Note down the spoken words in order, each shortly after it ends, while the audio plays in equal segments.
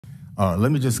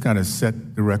Let me just kind of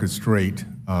set the record straight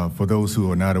for those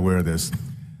who are not aware of this.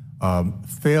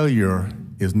 Failure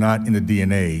is not in the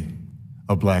DNA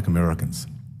of Black Americans.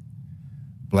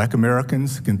 Black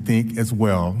Americans can think as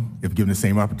well if given the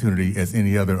same opportunity as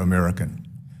any other American.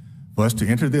 For us to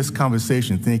enter this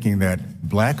conversation thinking that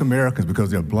Black Americans, because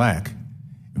they're Black,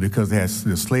 and because they had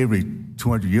slavery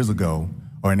 200 years ago,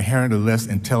 are inherently less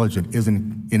intelligent is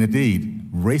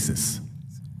indeed racist.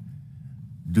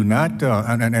 Do not,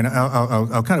 and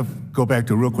I'll kind of go back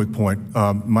to a real quick point.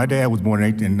 My dad was born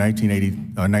in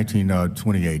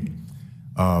 1928.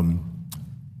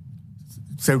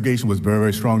 Segregation was very,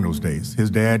 very strong those days.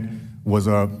 His dad was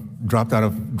dropped out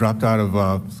of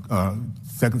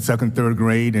second, third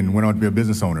grade and went on to be a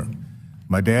business owner.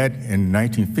 My dad in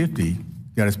 1950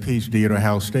 got his PhD at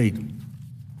Ohio State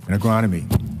in agronomy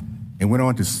and went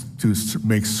on to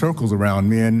make circles around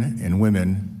men and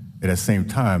women at the same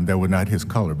time that were not his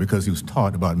color, because he was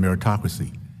taught about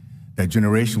meritocracy. That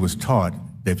generation was taught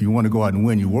that if you want to go out and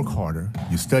win, you work harder,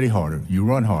 you study harder, you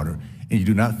run harder, and you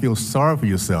do not feel sorry for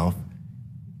yourself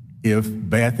if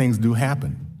bad things do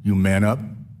happen. You man up,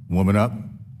 woman up,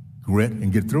 grit,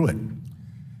 and get through it.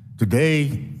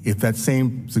 Today, if that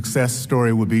same success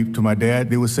story would be to my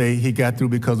dad, they would say he got through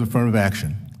because of affirmative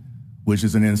action, which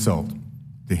is an insult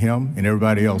to him and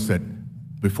everybody else that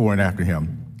before and after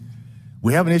him.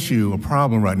 We have an issue, a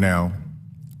problem right now,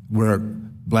 where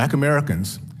Black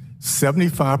Americans,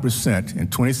 75% in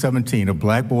 2017 of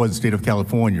Black boys in the state of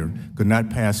California could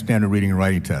not pass standard reading and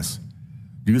writing tests.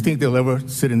 Do you think they'll ever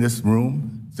sit in this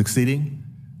room succeeding?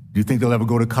 Do you think they'll ever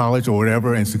go to college or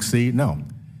whatever and succeed? No.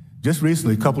 Just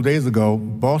recently, a couple days ago,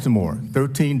 Baltimore,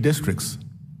 13 districts,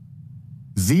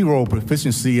 0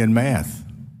 proficiency in math.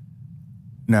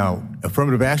 Now,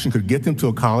 affirmative action could get them to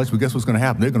a college, but guess what's going to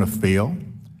happen? They're going to fail.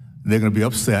 They're going to be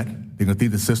upset. They're going to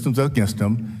think the system's against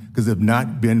them because they've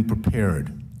not been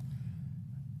prepared.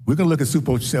 We're going to look at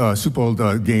Super Bowl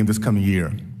game this coming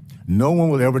year. No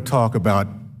one will ever talk about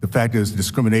the fact there's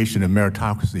discrimination and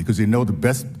meritocracy because they know the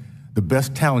best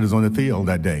talent is on the field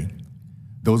that day.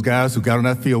 Those guys who got on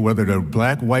that field, whether they're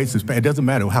Black, whites, Hispanic, it doesn't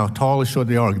matter how tall or short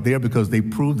they are there because they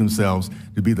proved themselves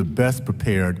to be the best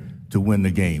prepared to win the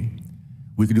game.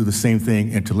 We can do the same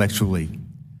thing intellectually.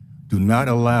 Do not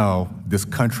allow this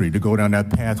country to go down that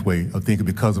pathway of thinking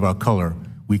because of our color,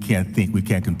 we can't think, we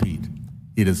can't compete.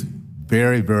 It is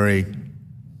very, very,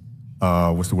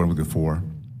 what's the word I'm looking for?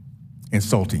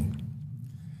 Insulting.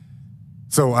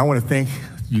 So I want to thank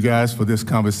you guys for this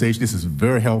conversation. This is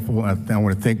very helpful. I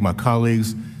want to thank my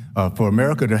colleagues for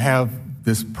America to have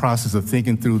this process of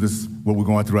thinking through this, what we're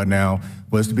going through right now,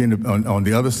 for us to be on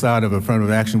the other side of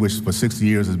affirmative action, which for 60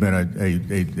 years has been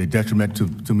a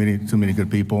detriment to many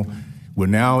good people. We're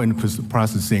now in the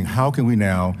process of seeing how can we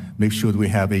now make sure that we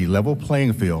have a level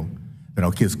playing field, that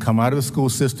our kids come out of the school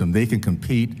system, they can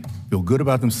compete, feel good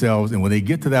about themselves, and when they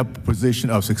get to that position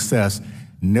of success,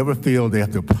 never feel they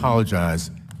have to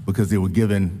apologize because they were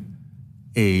given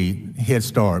a head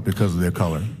start because of their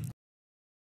color.